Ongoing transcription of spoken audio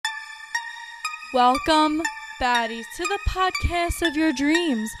Welcome, baddies, to the podcast of your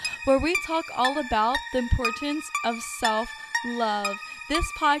dreams, where we talk all about the importance of self-love. This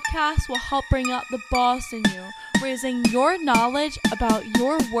podcast will help bring out the boss in you, raising your knowledge about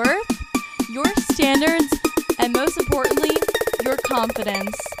your worth, your standards, and most importantly, your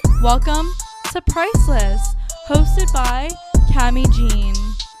confidence. Welcome to Priceless, hosted by Cami Jean.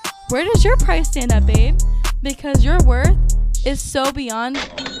 Where does your price stand at, babe? Because your worth is so beyond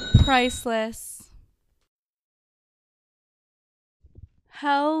priceless.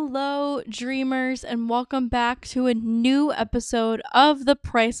 Hello, dreamers, and welcome back to a new episode of the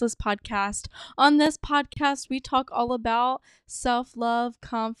Priceless Podcast. On this podcast, we talk all about self-love,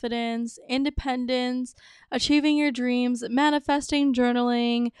 confidence, independence, achieving your dreams, manifesting,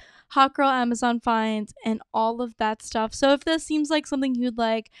 journaling, hot girl Amazon finds, and all of that stuff. So if this seems like something you'd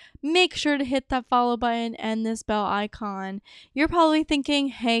like, make sure to hit that follow button and this bell icon. You're probably thinking,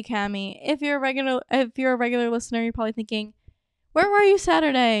 "Hey, Cami," if you're a regular listener, you're probably thinking, "Where were you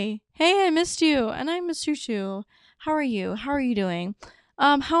Saturday? Hey, I missed you." And I missed you too. How are you? How are you doing?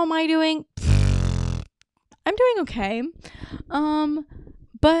 How am I doing? I'm doing okay.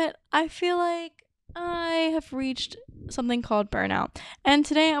 But I feel like I have reached something called burnout. And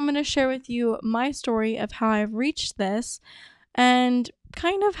today I'm going to share with you my story of how I've reached this and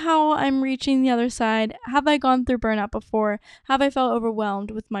kind of how I'm reaching the other side. Have I gone through burnout before? Have I felt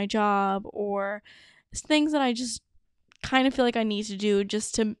overwhelmed with my job or things that I just kind of feel like I need to do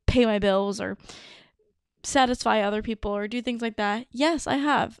just to pay my bills or satisfy other people or do things like that? Yes, I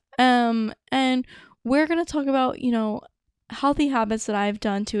have. And we're going to talk about, healthy habits that I've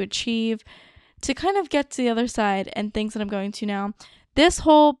done to achieve, to kind of get to the other side and things that I'm going to now. This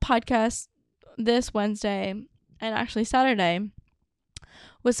whole podcast, this Wednesday and actually Saturday,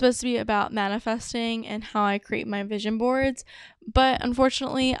 was supposed to be about manifesting and how I create my vision boards. But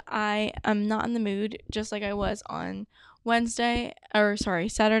unfortunately, I am not in the mood just like I was on Saturday,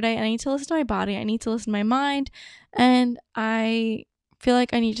 and I need to listen to my body. I need to listen to my mind, and I feel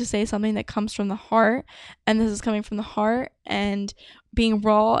like I need to say something that comes from the heart, and this is coming from the heart and being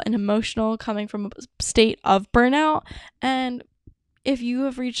raw and emotional, coming from a state of burnout. And if you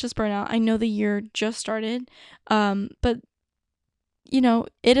have reached this burnout, I know the year just started, but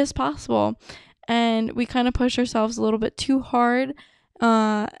it is possible, and we kind of push ourselves a little bit too hard,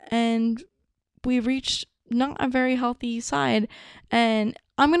 and we reached not a very healthy side. And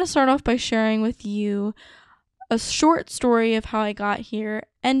I'm going to start off by sharing with you a short story of how I got here,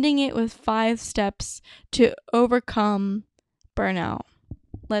 ending it with 5 steps to overcome burnout.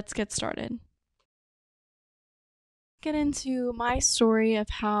 Let's get started. Get into my story of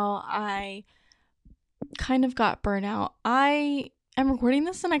how I kind of got burnout. I'm recording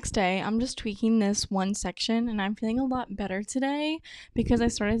this the next day. I'm just tweaking this one section, and I'm feeling a lot better today because I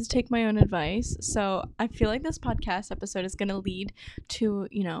started to take my own advice. So I feel like this podcast episode is going to lead to,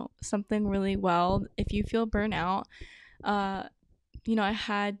 something really well. If you feel burnout, I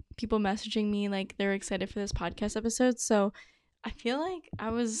had people messaging me like they're excited for this podcast episode. So I feel like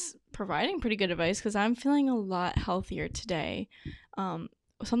I was providing pretty good advice because I'm feeling a lot healthier today.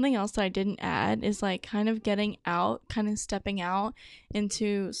 Something else that I didn't add is like kind of getting out, kind of stepping out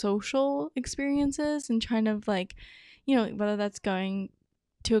into social experiences and trying to like, whether that's going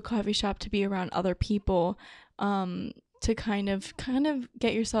to a coffee shop to be around other people, to kind of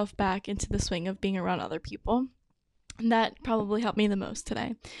get yourself back into the swing of being around other people. And that probably helped me the most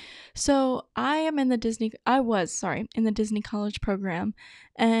today. So I was in the Disney college program,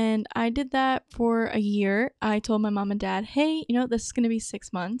 and I did that for a year. I told my mom and dad, "Hey, this is going to be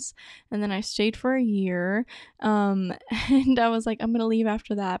 6 months." And then I stayed for a year. And I was like, I'm going to leave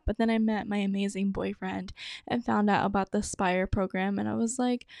after that. But then I met my amazing boyfriend and found out about the Spire program. And I was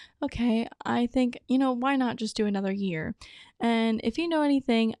like, okay, I think, why not just do another year? And if you know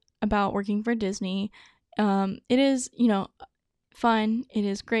anything about working for Disney, it is, fun, it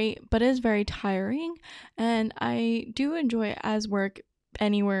is great, but it is very tiring, and I do enjoy it as work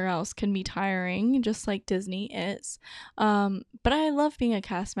anywhere else can be tiring, just like Disney is. But I love being a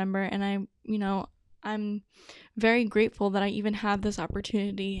cast member, and I'm very grateful that I even have this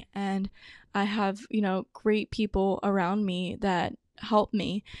opportunity, and I have, great people around me that help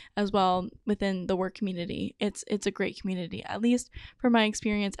me as well within the work community. It's a great community, at least for my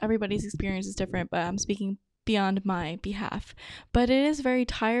experience. Everybody's experience is different, but I'm speaking beyond my behalf. But it is very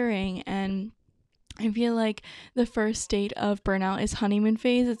tiring, and I feel like the first state of burnout is honeymoon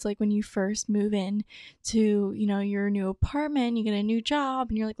phase. It's like when you first move in to, your new apartment, you get a new job,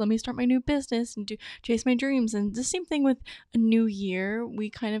 and you're like, let me start my new business and chase my dreams. And the same thing with a new year. We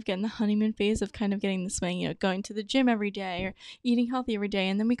kind of get in the honeymoon phase of kind of getting the swing, going to the gym every day or eating healthy every day.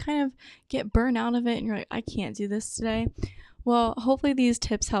 And then we kind of get burnt out of it, and you're like, I can't do this today. Well, hopefully these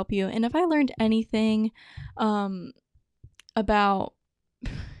tips help you. And if I learned anything about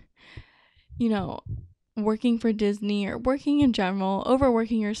working for Disney or working in general,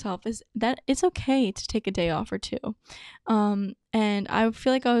 overworking yourself, is that it's okay to take a day off or two. And I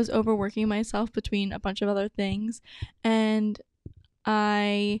feel like I was overworking myself between a bunch of other things, and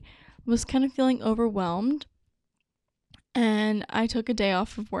I was kind of feeling overwhelmed, and I took a day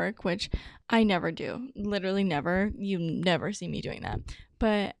off of work, which I never do. Literally never. You never see me doing that.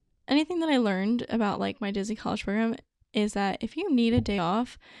 But anything that I learned about like my Disney college program is that if you need a day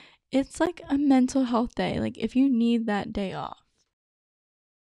off, it's like a mental health day. Like if you need that day off,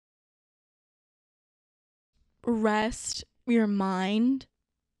 rest your mind,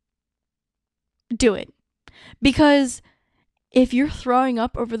 do it. Because if you're throwing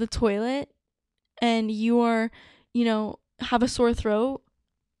up over the toilet and you are, have a sore throat,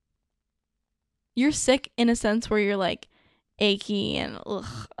 you're sick in a sense where you're like achy and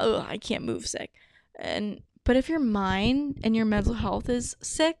I can't move sick. But if your mind and your mental health is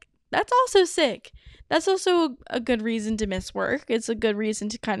sick, that's also sick. That's also a good reason to miss work. It's a good reason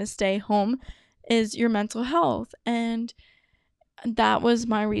to kind of stay home, is your mental health. And that was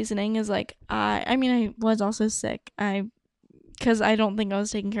my reasoning, is like, I was also sick. Because I don't think I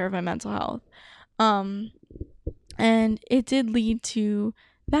was taking care of my mental health. And it did lead to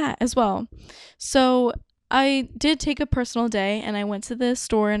that as well. So I did take a personal day, and I went to the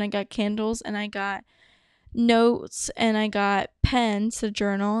store and I got candles and I got notes and I got pens to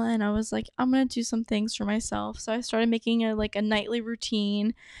journal, and I was like, I'm gonna do some things for myself. So I started making a nightly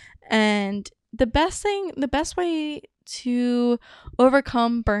routine, and the best way to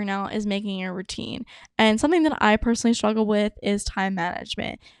overcome burnout is making a routine. And something that I personally struggle with is time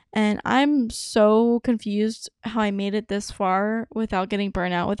management. And I'm so confused how I made it this far without getting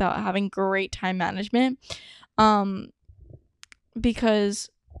burnout, without having great time management. Because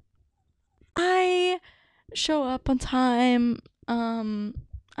I show up on time. I'm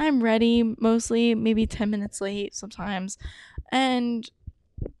ready mostly, maybe 10 minutes late sometimes. And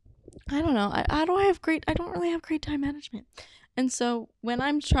I don't know. I don't really have great time management. And so when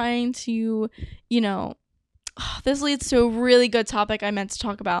I'm trying to, this leads to a really good topic I meant to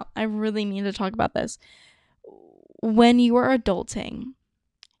talk about. I really mean to talk about this. When you are adulting,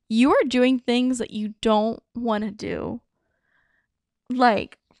 you are doing things that you don't want to do.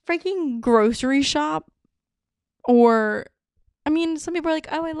 Like freaking grocery shop, or some people are like,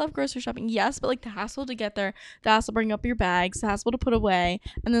 oh, I love grocery shopping. Yes, but like the hassle to get there, the hassle to bring up your bags, the hassle to put away,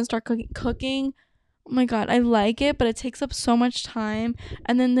 and then start cooking. Oh my god, I like it, but it takes up so much time.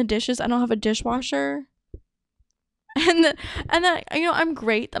 And then the dishes, I don't have a dishwasher. And then I'm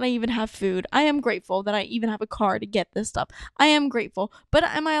great that I even have food. I am grateful that I even have a car to get this stuff. I am grateful. But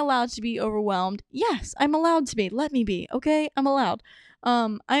am I allowed to be overwhelmed? Yes, I'm allowed to be. Let me be, okay? I'm allowed.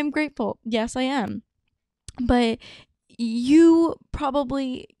 I'm grateful. Yes, I am. But you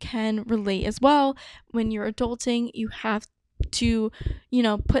probably can relate as well. When you're adulting, you have to,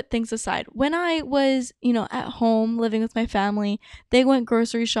 put things aside. When I was, at home living with my family, they went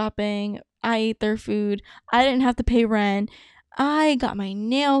grocery shopping. I ate their food. I didn't have to pay rent. I got my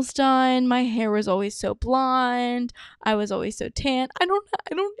nails done. My hair was always so blonde. I was always so tan. I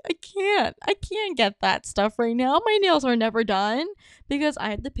can't get that stuff right now. My nails are never done because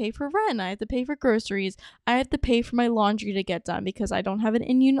I have to pay for rent. I have to pay for groceries. I have to pay for my laundry to get done because I don't have an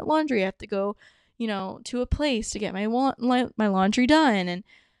in-unit laundry. I have to go, to a place to get my laundry done. And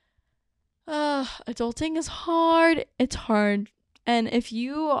adulting is hard. It's hard. And if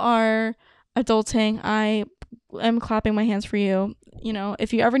you are adulting, I am clapping my hands for you.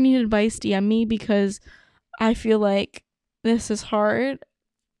 If you ever need advice, DM me, because I feel like this is hard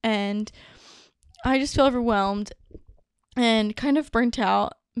and I just feel overwhelmed and kind of burnt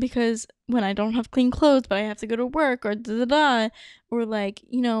out, because when I don't have clean clothes but I have to go to work, or or like,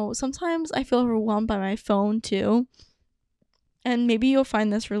 sometimes I feel overwhelmed by my phone too. And maybe you'll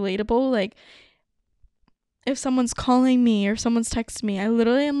find this relatable. Like, if someone's calling me or someone's texting me, I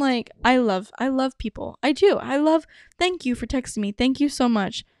literally am like, I love people. I do. Thank you for texting me. Thank you so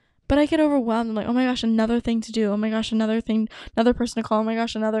much. But I get overwhelmed. I'm like, oh my gosh, another thing to do. Oh my gosh, another person to call. Oh my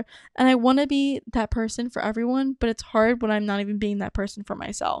gosh, another. And I want to be that person for everyone, but it's hard when I'm not even being that person for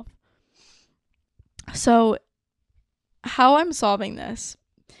myself. So how I'm solving this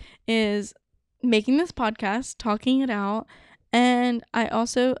is making this podcast, talking it out. And I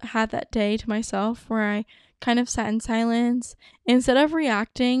also had that day to myself where I kind of sat in silence instead of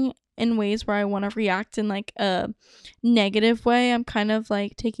reacting in ways where I want to react in like a negative way. I'm kind of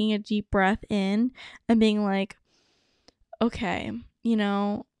like taking a deep breath in and being like, okay,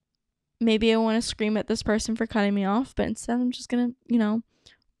 maybe I want to scream at this person for cutting me off, but instead I'm just gonna,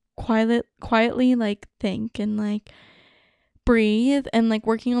 quietly like think and like breathe. And like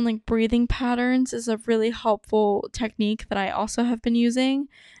working on like breathing patterns is a really helpful technique that I also have been using.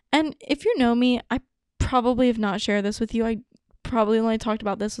 And if you know me, I probably have not shared this with you. I probably only talked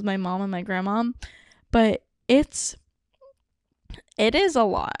about this with my mom and my grandma, but it is a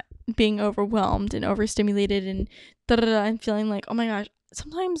lot being overwhelmed and overstimulated and and feeling like, oh my gosh,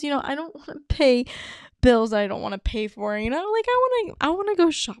 sometimes I don't want to pay bills that I don't want to pay for, like I want to go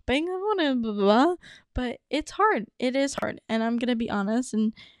shopping, I want to blah, blah, blah, but it's hard. It is hard, and I'm going to be honest,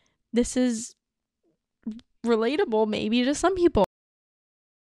 and this is relatable maybe to some people.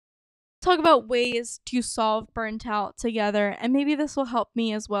 Talk about ways to solve burnt out together, and maybe this will help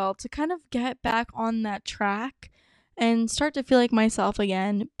me as well to kind of get back on that track and start to feel like myself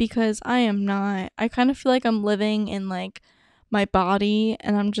again, because I am not. I kind of feel like I'm living in like my body,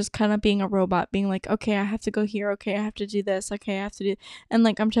 and I'm just kind of being a robot, being like, okay, I have to go here, okay, I have to do this, okay, I have to do, and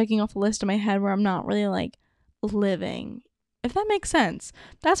like I'm checking off a list in my head where I'm not really like living, if that makes sense.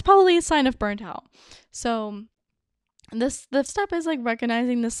 That's probably a sign of burnt out. So the step is like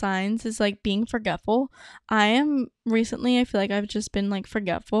recognizing the signs, is like being forgetful. I feel like I've just been like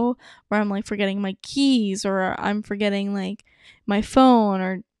forgetful, where I'm like forgetting my keys, or I'm forgetting like my phone,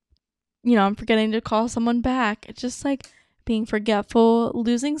 or I'm forgetting to call someone back. It's just like being forgetful,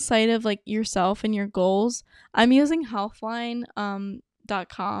 losing sight of like yourself and your goals. I'm using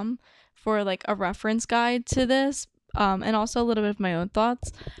healthline.com for like a reference guide to this, and also a little bit of my own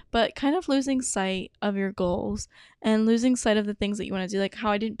thoughts, but kind of losing sight of your goals and losing sight of the things that you want to do, like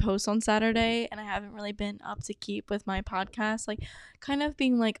how I didn't post on Saturday and I haven't really been up to keep with my podcast, like kind of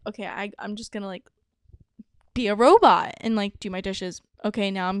being like, okay, I'm just gonna like be a robot and like do my dishes.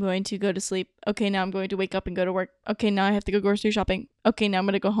 Okay, now I'm going to go to sleep. Okay, now I'm going to wake up and go to work. Okay, now I have to go grocery shopping. Okay, now I'm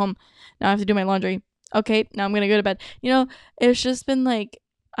going to go home. Now I have to do my laundry. Okay, now I'm going to go to bed. It's just been like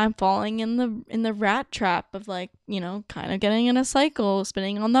I'm falling in the rat trap of like, kind of getting in a cycle,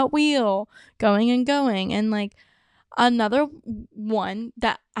 spinning on that wheel, going and going. And like another one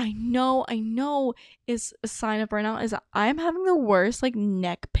that I know is a sign of burnout is that I'm having the worst like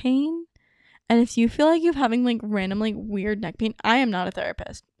neck pain. And if you feel like you're having like random like weird neck pain, I am not a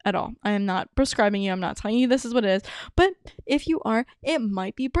therapist at all. I am not prescribing you. I'm not telling you this is what it is. But if you are, it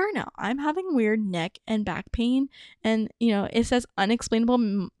might be burnout. I'm having weird neck and back pain, and it says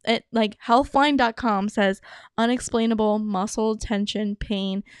unexplainable. Like healthline.com says unexplainable muscle tension,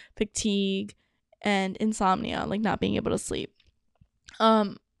 pain, fatigue, and insomnia, like not being able to sleep.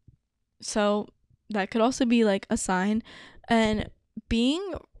 So that could also be like a sign. And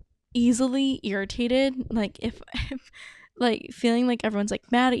being easily irritated, like if like feeling like everyone's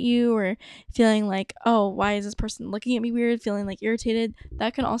like mad at you, or feeling like, oh, why is this person looking at me weird, feeling like irritated,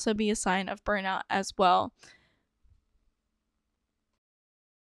 that can also be a sign of burnout as well.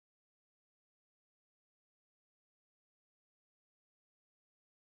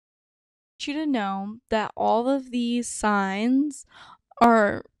 I want you to know that all of these signs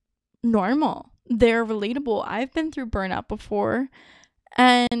are normal, they're relatable. I've been through burnout before.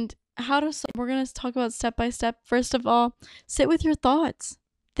 And we're going to talk about step by step. First of all, sit with your thoughts.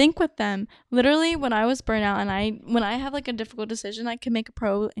 Think with them. Literally, when I was burnt out, and when I have like a difficult decision, I can make a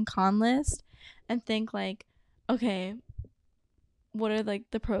pro and con list and think like, okay, what are like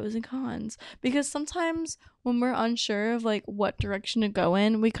the pros and cons? Because sometimes when we're unsure of like what direction to go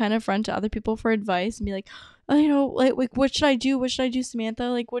in, we kind of run to other people for advice and be like, oh, like what should I do? What should I do, Samantha?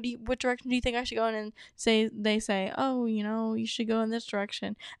 Like what direction do you think I should go in? And they say, oh, you should go in this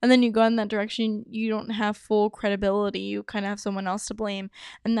direction. And then you go in that direction, you don't have full credibility. You kind of have someone else to blame.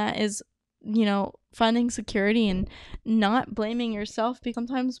 And that is, finding security and not blaming yourself, because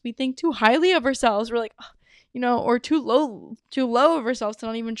sometimes we think too highly of ourselves. We're like, oh, or too low of ourselves to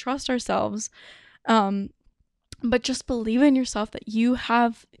not even trust ourselves. But just believe in yourself that you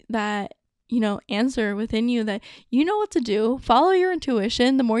have that, answer within you, that you know what to do. Follow your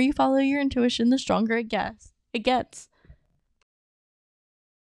intuition. The more you follow your intuition, the stronger it gets.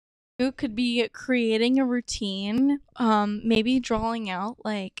 You could be creating a routine, maybe writing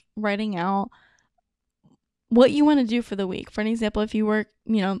out what you want to do for the week. For an example, if you work,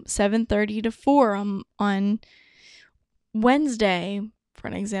 7:30 to 4 on Wednesday, for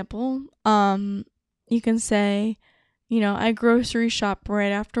an example, you can say, I grocery shop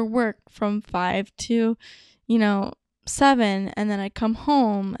right after work from 5 to, 7, and then I come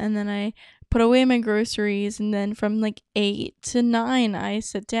home and then I put away my groceries, and then from like 8 to 9 I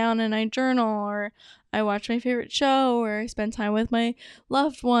sit down and I journal, or I watch my favorite show, or I spend time with my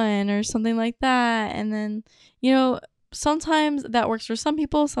loved one or something like that. And then, sometimes that works for some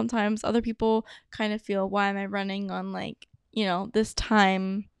people, sometimes other people kind of feel, why am I running on like, this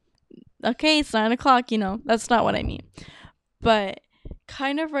time? Okay, it's 9 o'clock, that's not what I mean. But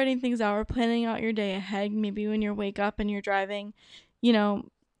kind of writing things out or planning out your day ahead, maybe when you wake up and you're driving, you know,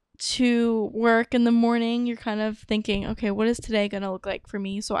 to work in the morning, you're kind of thinking, okay, what is today going to look like for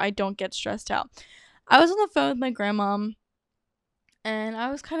me so I don't get stressed out? I was on the phone with my grandma, and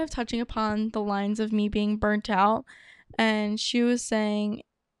I was kind of touching upon the lines of me being burnt out. And she was saying,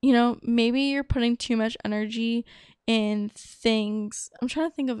 maybe you're putting too much energy in things. I'm trying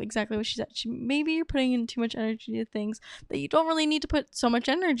to think of exactly what she said. Maybe you're putting in too much energy into things that you don't really need to put so much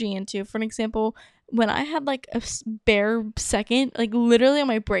energy into. For an example, when I had like a spare second, like literally on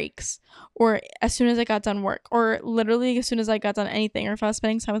my breaks, or as soon as I got done work, or literally as soon as I got done anything, or if I was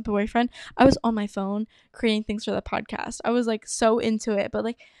spending time with my boyfriend, I was on my phone creating things for the podcast. I was like so into it. But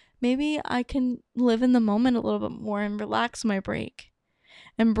like, maybe I can live in the moment a little bit more and relax my break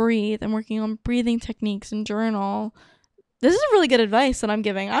and breathe. I'm working on breathing techniques and journal. This is really good advice that I'm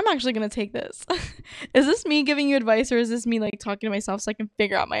giving. I'm actually going to take this. Is this me giving you advice, or is this me like talking to myself so I can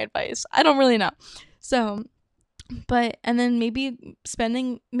figure out my advice? I don't really know. So, and then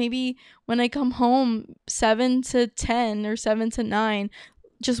maybe when I come home 7 to 10 or 7 to 9,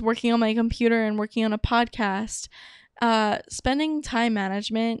 just working on my computer and working on a podcast, spending time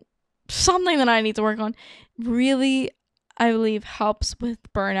management, something that I need to work on, really, I believe, helps with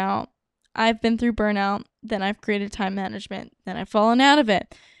burnout. I've been through burnout, then I've created time management, then I've fallen out of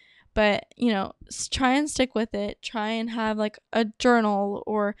it. But, try and stick with it. Try and have like a journal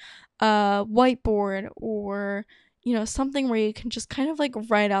or a whiteboard, or, something where you can just kind of like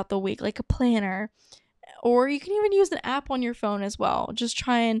write out the week, like a planner. Or you can even use an app on your phone as well. Just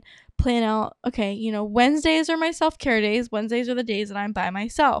try and plan out, okay, Wednesdays are my self-care days. Wednesdays are the days that I'm by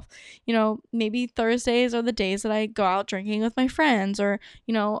myself. Maybe Thursdays are the days that I go out drinking with my friends. Or,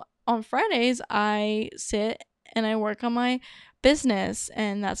 on Fridays, I sit and I work on my business,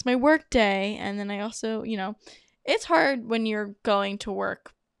 and that's my work day. And then I also, it's hard when you're going to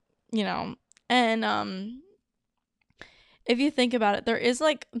work, and if you think about it, there is a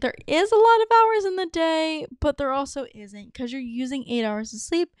lot of hours in the day, but there also isn't, because you're using 8 hours to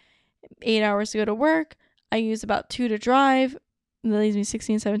sleep, 8 hours to go to work. I use about 2 to drive. That leaves me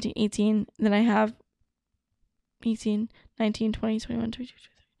 16, 17, 18. Then I have 18, 19, 20, 21, 22, 23.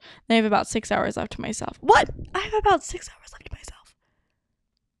 Then I have about 6 hours left to myself. What? I have about 6 hours left to myself.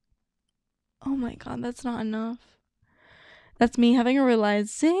 Oh my God, that's not enough. That's me having a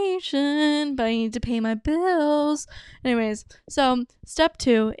realization, but I need to pay my bills. Anyways, so step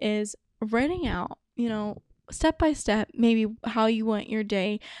 2 is writing out, step by step, maybe how you want your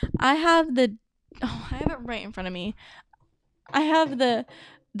day. I have it right in front of me. I have the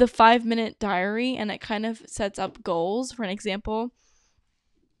 5-minute diary, and it kind of sets up goals. For an example,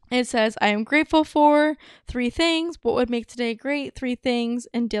 it says, I am grateful for 3 things. What would make today great? 3 things,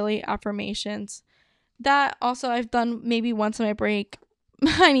 and daily affirmations. That also I've done maybe once on my break.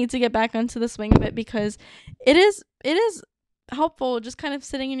 I need to get back onto the swing of it, because it is helpful just kind of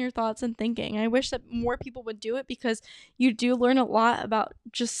sitting in your thoughts and thinking. I wish that more people would do it, because you do learn a lot about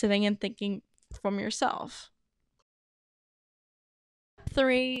just sitting and thinking from yourself.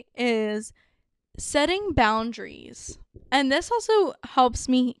 3 is setting boundaries. And this also helps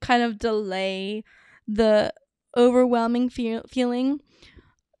me kind of delay the overwhelming feeling.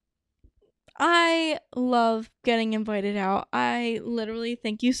 I love getting invited out. I literally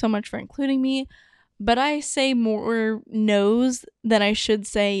thank you so much for including me, but I say more no's than I should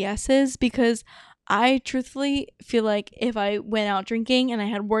say yeses, because I truthfully feel like if I went out drinking and I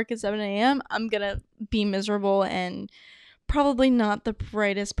had work at 7 a.m., I'm gonna be miserable and probably not the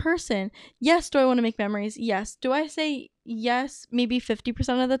brightest person. Yes, do I want to make memories? Yes. Do I say yes maybe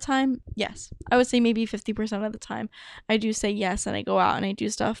 50% of the time? Yes. I would say maybe 50% of the time I do say yes, and I go out and I do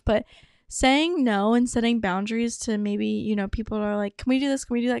stuff. But saying no and setting boundaries to maybe, people are like, can we do this?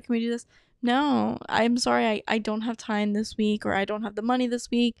 Can we do that? Can we do this? No, I'm sorry. I don't have time this week, or I don't have the money this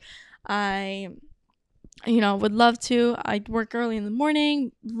week. I would love to. I work early in the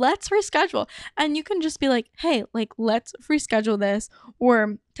morning. Let's reschedule. And you can just be like, hey, like, let's reschedule this,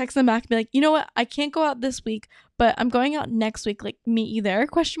 or text them back and be like, you know what? I can't go out this week, but I'm going out next week. Like, meet you there? ?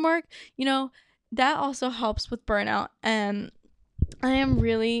 That also helps with burnout. And I am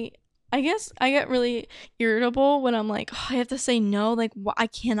really I guess I get really irritable when I'm like, oh, I have to say no. Like, I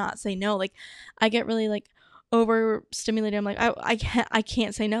cannot say no. Like, I get really like overstimulated. I'm like, I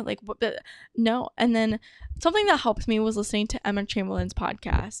can't say no. Like, what? No. And then something that helped me was listening to Emma Chamberlain's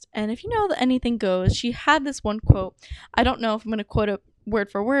podcast. And if you know that anything goes, she had this one quote. I don't know if I'm going to quote it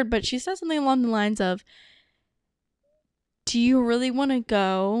word for word, but she said something along the lines of, "Do you really want to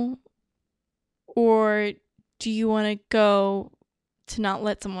go, or do you want to go to not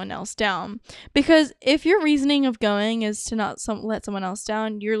let someone else down?" Because if your reasoning of going is to not let someone else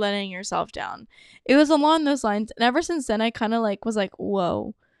down, you're letting yourself down. It was along those lines, and ever since then I kind of like was like,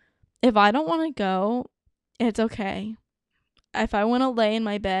 whoa, if I don't want to go, it's okay. If I want to lay in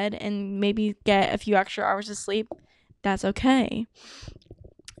my bed and maybe get a few extra hours of sleep, that's okay.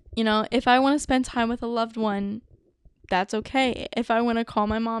 You know, if I want to spend time with a loved one, that's okay. If I want to call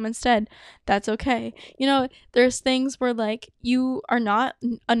my mom instead, that's okay. You know, there's things where like you are not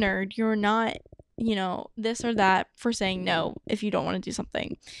a nerd. You're not, this or that for saying no if you don't want to do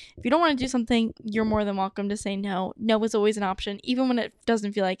something. If you don't want to do something, you're more than welcome to say no. No is always an option. Even when it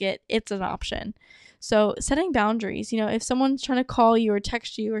doesn't feel like it, it's an option. So setting boundaries, if someone's trying to call you or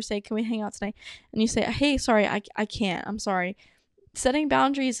text you or say, can we hang out tonight? And you say, hey, sorry, I can't. I'm sorry. Setting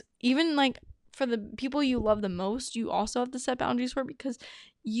boundaries, even like for the people you love the most, you also have to set boundaries for, because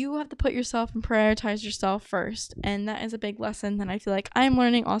you have to put yourself and prioritize yourself first. And that is a big lesson that I feel like I'm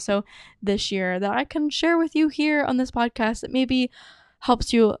learning also this year, that I can share with you here on this podcast that maybe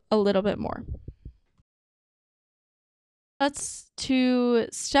helps you a little bit more. Let's to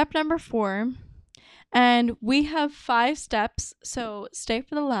step number 4. And we have 5 steps, so stay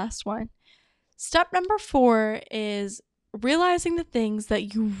for the last one. Step number 4 is realizing the things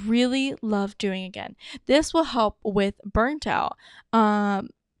that you really love doing again. This will help with burnt out.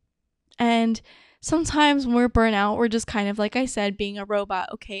 And sometimes when we're burnt out, we're just kind of, like I said, being a robot.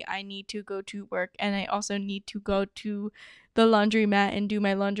 Okay, I need to go to work, and I also need to go to the laundromat and do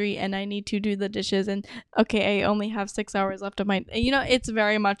my laundry, and I need to do the dishes, and okay, I only have 6 hours left of my, it's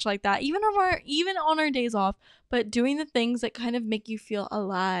very much like that, even on our days off. But doing the things that kind of make you feel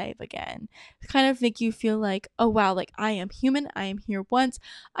alive again, kind of make you feel like, oh wow, like I am human, I am here once,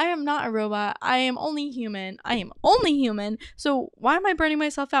 I am not a robot, I am only human, so why am I burning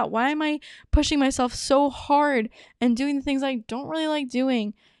myself out? Why am I pushing myself so hard and doing the things I don't really like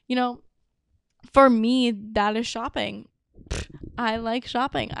doing? For me, that is shopping. I like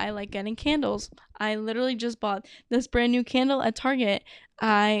shopping. I like getting candles. I literally just bought this brand new candle at Target.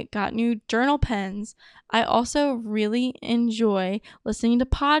 I got new journal pens. I also really enjoy listening to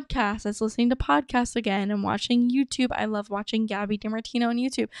podcasts. It's listening to podcasts again and watching YouTube. I love watching Gabby DiMartino on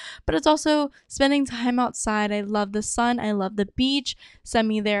YouTube. But it's also spending time outside. I love the sun. I love the beach. Send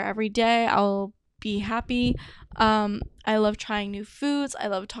me there every day. I'll be happy. I love trying new foods. I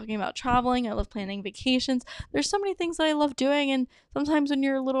love talking about traveling. I love planning vacations. There's so many things that I love doing, and sometimes when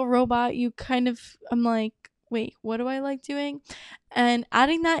you're a little robot, I'm like, wait, what do I like doing? And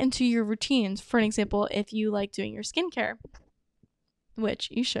adding that into your routines. For an example, if you like doing your skincare, which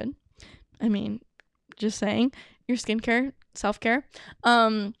you should, I mean, just saying, your skincare, self-care,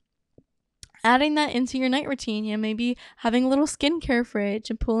 adding that into your night routine, maybe having a little skincare fridge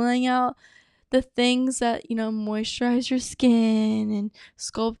and pulling out the things that, moisturize your skin and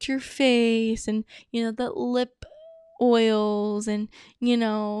sculpt your face, and, the lip oils, and,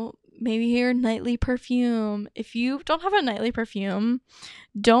 maybe your nightly perfume. If you don't have a nightly perfume,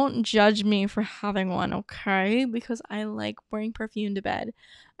 don't judge me for having one, okay? Because I like wearing perfume to bed.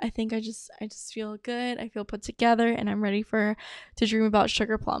 I think I just feel good. I feel put together, and I'm ready to dream about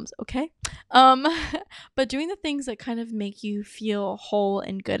sugar plums, okay? But doing the things that kind of make you feel whole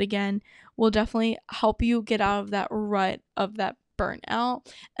and good again will definitely help you get out of that rut of that burnout.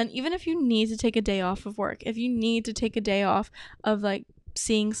 And even if you need to take a day off of work, if you need to take a day off of like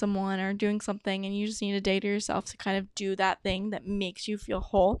seeing someone or doing something, and you just need a day to yourself to kind of do that thing that makes you feel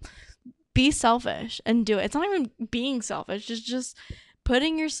whole, be selfish and do it. It's not even being selfish, it's just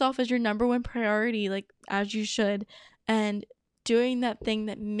putting yourself as your number one priority, like as you should, and doing that thing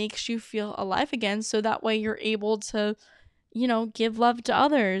that makes you feel alive again, so that way you're able to, give love to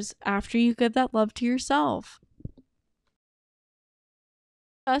others after you give that love to yourself.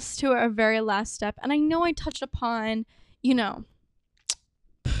 Us to our very last step, and I know I touched upon,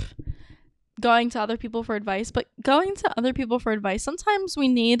 going to other people for advice, but going to other people for advice, sometimes we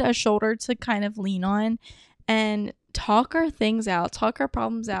need a shoulder to kind of lean on and talk our things out, talk our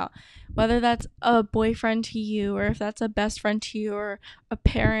problems out, whether that's a boyfriend to you, or if that's a best friend to you, or a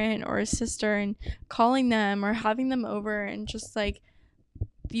parent or a sister, and calling them or having them over and just like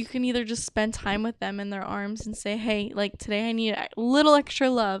you can either just spend time with them in their arms and say, hey, like today I need a little extra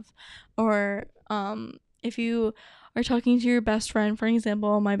love. Or if you are talking to your best friend, for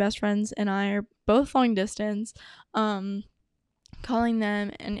example, my best friends and I are both long distance, calling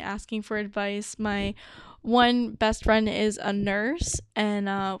them and asking for advice. My one best friend is a nurse,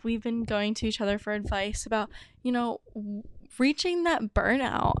 and we've been going to each other for advice about, reaching that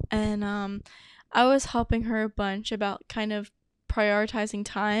burnout. And I was helping her a bunch about kind of prioritizing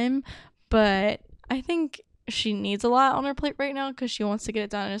time, but I think she needs a lot on her plate right now because she wants to get it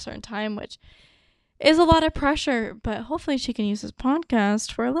done in a certain time, which is a lot of pressure. But hopefully she can use this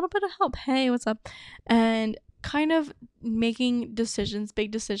podcast for a little bit of help. Hey, what's up? And kind of making decisions,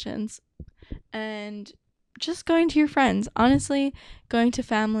 big decisions, and just going to your friends. Honestly, going to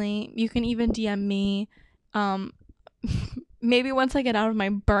family. You can even DM me. Maybe once I get out of my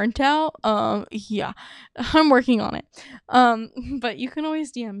burnt out, yeah, I'm working on it. But you can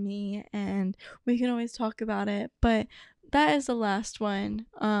always DM me and we can always talk about it. But that is the last one,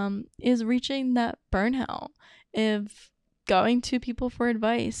 is reaching that burnout. If going to people for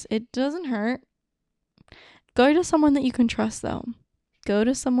advice, it doesn't hurt. Go to someone that you can trust, though. Go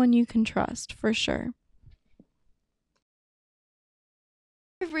to someone you can trust, for sure.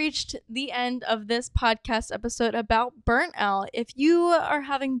 We've reached the end of this podcast episode about burnout. If you are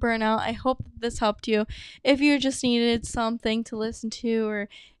having burnout, I hope this helped you. If you just needed something to listen to, or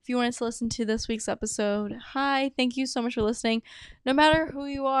if you wanted to listen to this week's episode, hi, thank you so much for listening. No matter who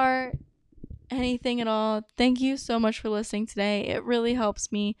you are, anything at all, thank you so much for listening today. It really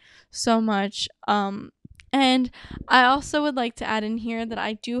helps me so much. And I also would like to add in here that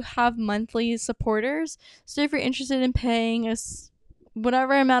I do have monthly supporters. So if you're interested in paying us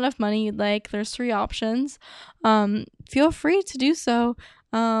whatever amount of money you'd like, there's 3 options. Feel free to do so.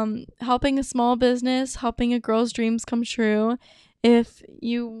 Helping a small business, helping a girl's dreams come true. If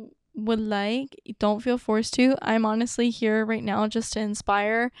you would like, don't feel forced to. I'm honestly here right now just to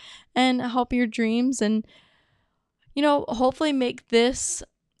inspire and help your dreams, and hopefully make this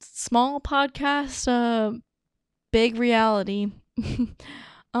small podcast a big reality.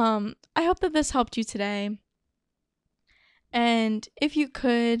 I hope that this helped you today. And if you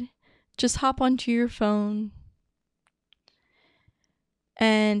could, just hop onto your phone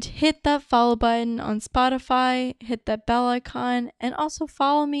and hit that follow button on Spotify, hit that bell icon, and also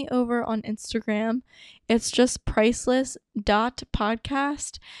follow me over on Instagram. It's just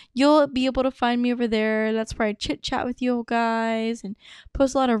priceless.podcast. You'll be able to find me over there. That's where I chit chat with you guys and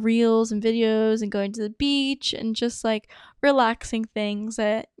post a lot of reels and videos and going to the beach and just like relaxing things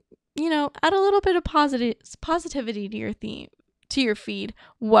that, add a little bit of positivity to your feed.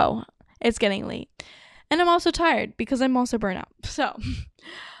 Whoa, it's getting late. And I'm also tired because I'm also burnt out. So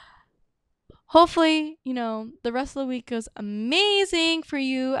hopefully, the rest of the week goes amazing for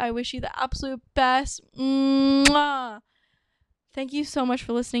you. I wish you the absolute best. Mwah! Thank you so much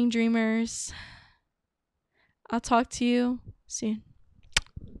for listening, dreamers. I'll talk to you soon.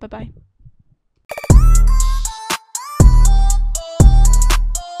 Bye-bye.